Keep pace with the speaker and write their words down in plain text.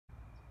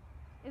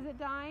Is it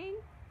dying?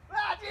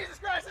 Ah, Jesus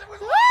Christ, it was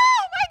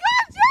Oh my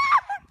God,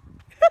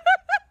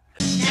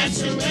 John!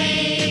 That's the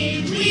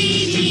way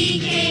we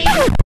behave.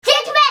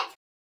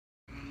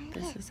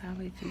 This is how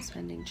we've been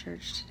spending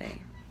church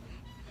today.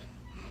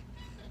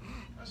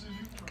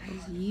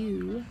 Because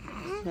you,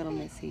 little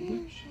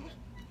Missy,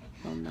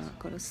 will not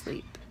go to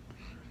sleep.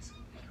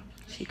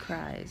 She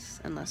cries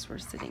unless we're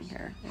sitting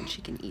here and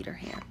she can eat her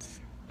hands.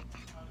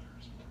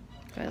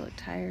 Do I look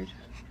tired?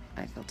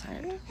 I feel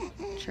tired.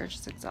 Church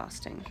is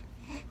exhausting.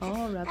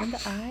 Oh, rubbing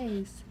the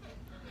eyes.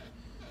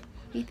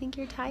 You think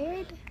you're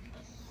tired?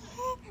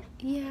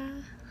 Yeah.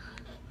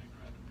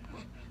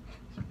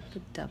 The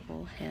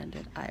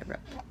double-handed eye rub.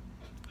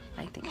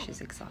 I think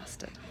she's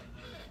exhausted.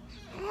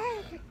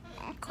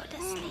 Go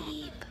to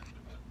sleep.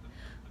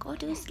 Go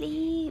to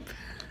sleep.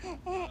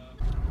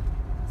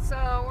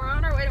 So we're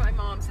on our way to my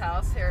mom's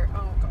house here.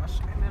 Oh gosh,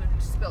 I'm gonna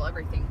spill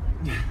everything.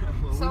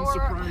 Well, So wouldn't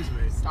surprise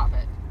me. Stop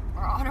it.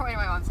 We're on our way to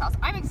my mom's house.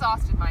 I'm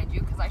exhausted, mind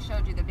you, because I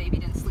showed you the baby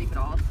didn't sleep at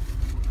all.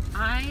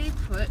 I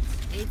put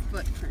a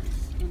footprint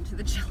into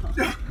the Jello.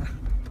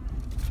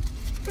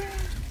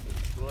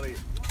 Buddy,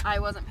 I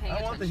wasn't paying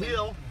attention. I want the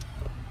heel.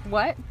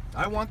 What?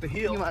 I want the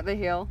heel. You want the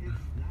heel?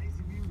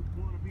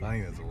 I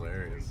think that's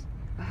hilarious.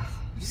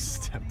 You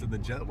stepped in the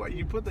Jello. Why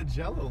you put the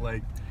Jello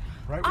like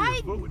right where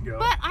your foot would go?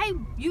 But I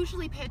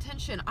usually pay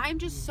attention. I'm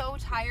just so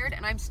tired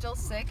and I'm still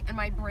sick and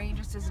my brain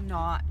just is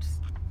not,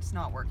 it's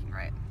not working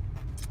right.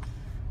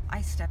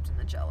 I stepped in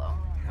the Jello.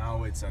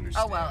 No, it's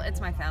understandable. Oh well, it's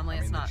my family. I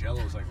mean, It's not. the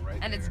Jello's like right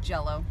and there. it's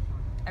Jello.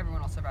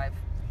 Everyone will survive.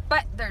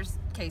 But there's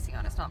casing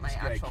on. It's not my This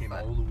guy actual came foot.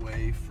 all the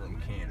way from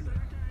Canada.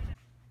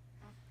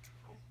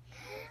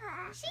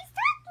 She's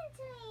talking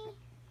to me.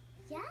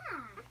 Yeah.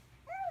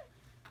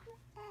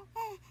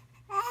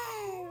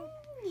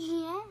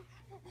 Yeah.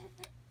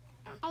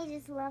 I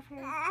just love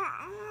her.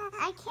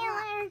 I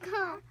can't let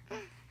her go.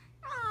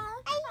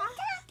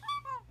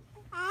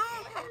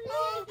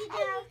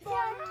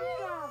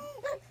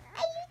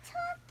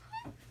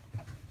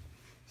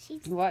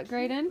 What,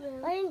 Graydon?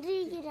 When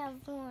did you get out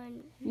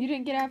fun? You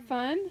didn't get to have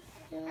fun?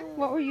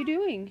 What were you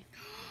doing?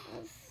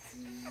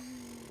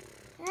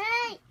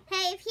 Hey,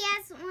 if he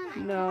has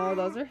one. No,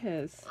 those are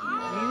his.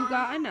 You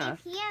got enough.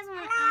 If he has one,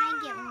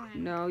 I get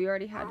one. No, you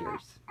already had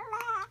yours.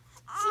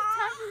 She's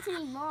talking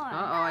to me more.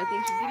 Uh-oh, I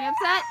think she's getting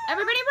upset.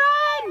 Everybody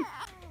run!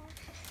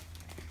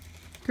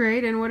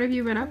 Graydon, what have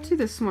you been up to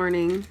this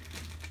morning?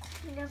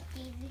 Because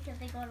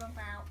they go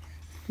about.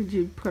 Did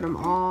you put them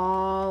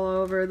all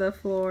over the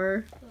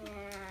floor? Yeah.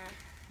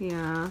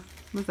 Yeah.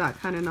 Was that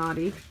kind of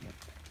naughty?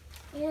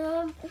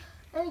 Yeah,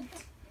 I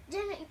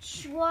didn't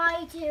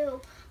try to.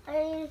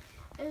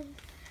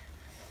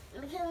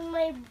 Because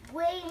my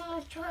brain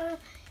was trying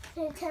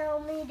to tell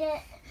me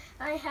that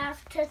I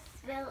have to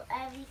spill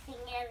everything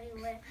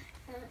everywhere.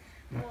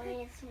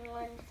 Only it's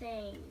one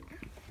thing.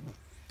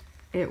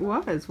 It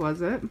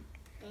was it?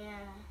 Yeah.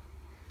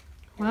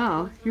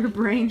 Well, your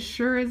brain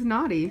sure is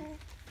naughty.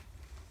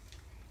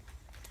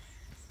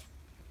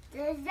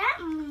 Is that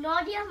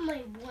naughty of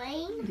my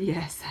brain?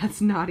 Yes,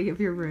 that's naughty of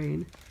your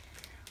brain.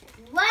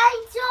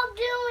 Why stop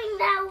doing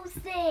those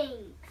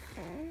things?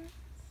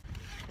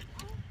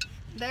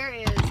 There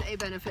is a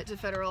benefit to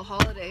federal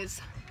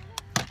holidays.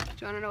 Do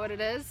you want to know what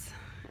it is?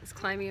 It's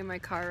climbing in my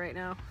car right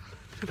now.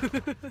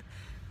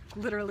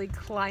 Literally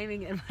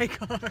climbing in my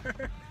car.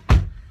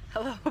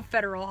 Hello,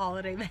 federal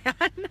holiday man.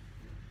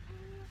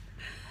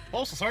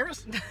 Postal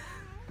Service?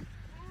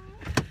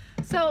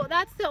 So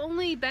that's the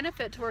only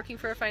benefit to working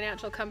for a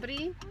financial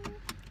company,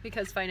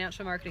 because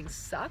financial marketing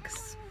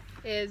sucks,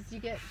 is you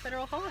get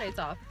federal holidays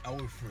off. I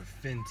work for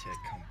a fintech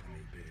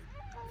company, babe.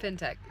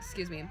 Fintech,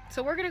 excuse me.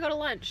 So we're gonna go to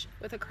lunch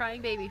with a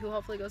crying baby who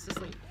hopefully goes to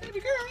sleep. Baby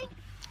girl.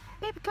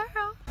 Baby girl.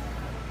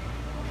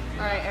 All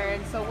right,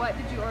 Erin, so what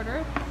did you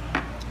order?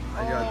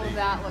 I got the-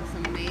 That looks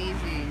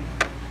amazing.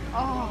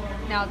 Oh,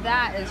 now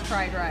that is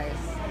fried rice.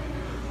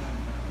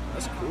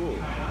 That's cool.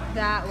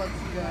 That looks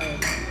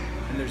good.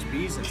 And there's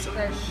bees inside.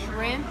 There's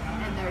shrimp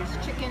and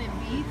there's chicken and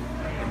beef.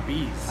 And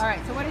bees. All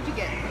right, so what did you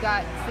get? You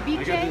got ceviche.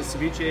 I got the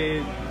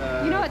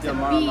ceviche. You know it's a del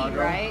bee, Mar-a-Lago.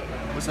 right?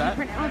 What's You that?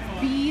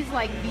 pronounce bees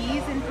like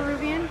bees in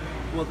Peruvian,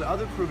 Well, the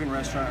other Peruvian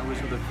restaurant was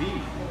with a V.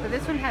 but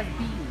this one has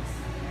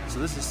bees. So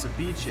this is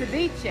ceviche.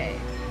 Ceviche.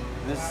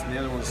 This the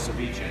other one's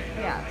ceviche.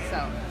 Yeah,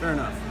 so. Fair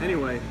enough.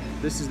 Anyway,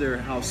 this is their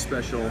house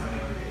special.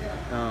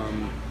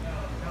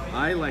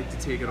 I like to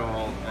take it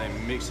all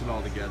and mix it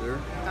all together.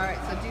 All right,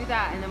 so do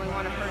that, and then we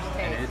want a first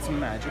And taste. it's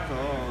magical.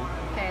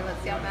 Okay, let's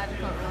see how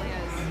magical it really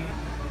is.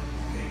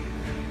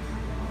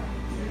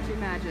 Ceviche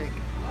magic.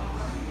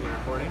 You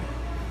recording?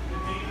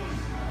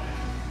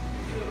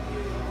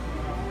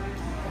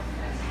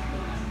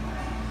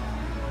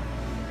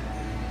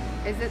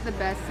 Is it the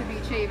best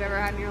ceviche you've ever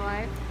had in your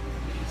life?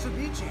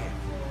 Ceviche.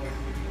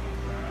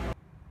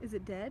 Is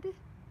it dead?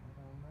 I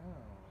don't know.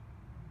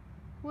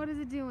 What is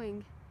it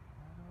doing?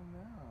 I don't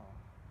know.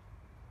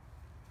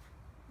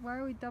 Why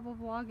are we double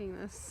vlogging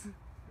this?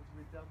 Because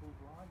we're double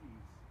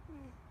vloggies.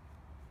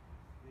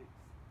 It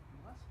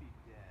must be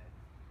dead.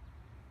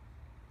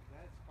 Is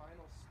that its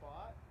final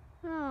spot?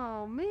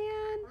 Oh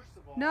man. First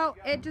of No,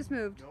 it just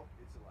moved. Nope,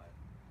 it's alive.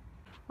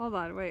 Hold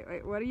on,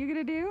 wait. What are you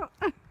gonna do?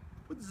 But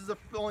this is the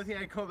only thing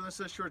I can come up with on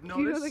such short notice.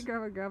 Do you know that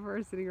Grandma and Grandpa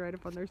are sitting right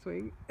up on their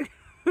swing? Hey,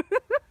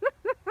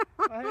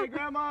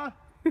 Grandma!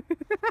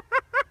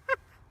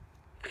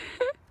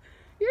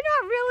 You're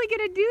not really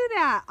gonna do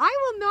that. I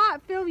will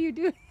not film you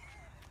do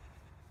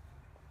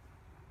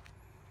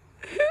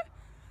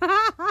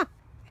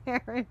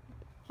Aaron.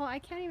 Oh, I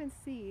can't even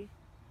see.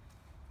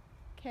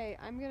 Okay,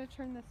 I'm gonna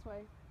turn this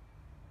way.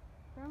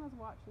 Grandma's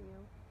watching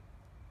you.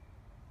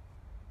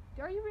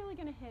 Are you really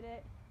gonna hit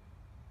it?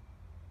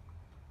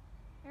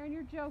 Aaron,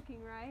 you're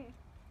joking, right?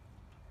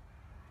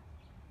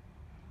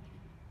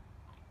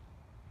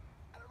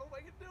 I don't know if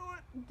I can do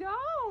it.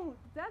 Don't!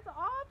 That's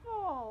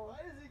awful! Why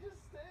is he just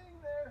staying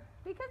there?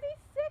 Because he's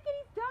sick and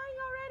he's dying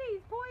already.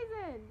 He's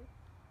poisoned.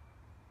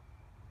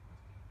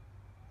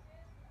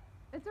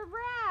 It's a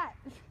rat.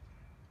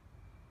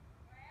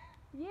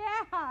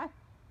 Yeah.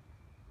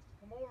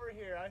 Come over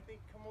here. I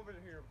think come over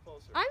here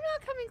closer. I'm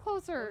not coming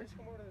closer. Just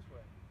come over this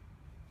way.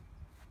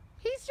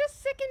 He's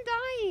just sick and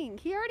dying.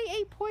 He already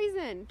ate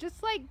poison.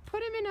 Just like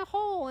put him in a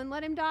hole and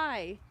let him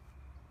die.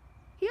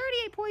 He already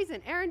ate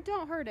poison. Aaron,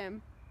 don't hurt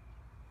him.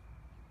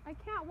 I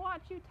can't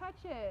watch you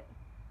touch it.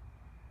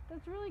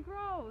 That's really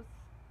gross.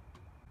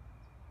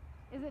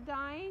 Is it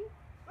dying?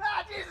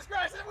 Ah, Jesus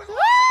Christ! It was alive!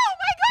 Oh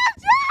my God,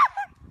 John!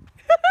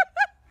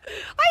 I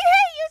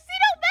hate you. See,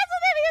 don't mess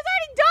with him. He was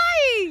already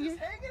dying. Just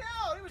hanging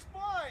out. He was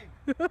fine.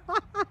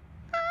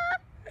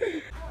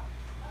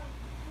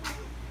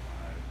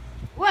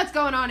 What's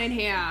going on in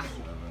here? 7,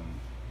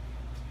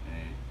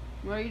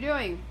 8. What are you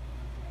doing?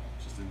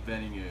 Just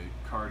inventing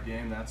a card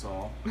game. That's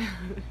all.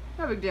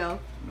 No big deal.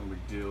 No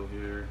big deal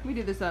here. We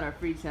do this on our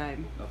free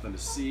time. Nothing to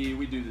see.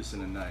 We do this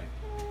in a night.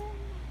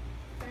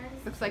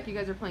 Looks like you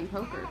guys are playing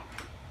poker.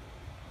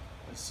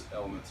 It's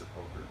elements of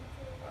poker.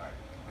 All right.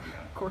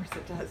 Of course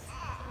it does.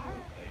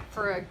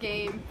 For a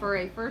game, for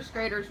a first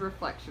grader's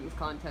reflections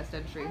contest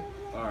entry.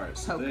 All right.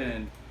 So Poker.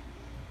 then,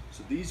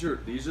 so these are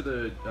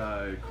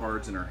the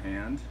cards in our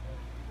hand,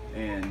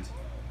 and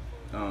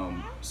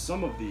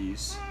some of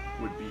these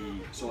would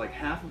be, so like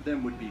half of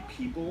them would be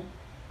people,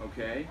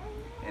 okay,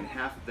 and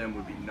half of them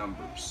would be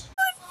numbers.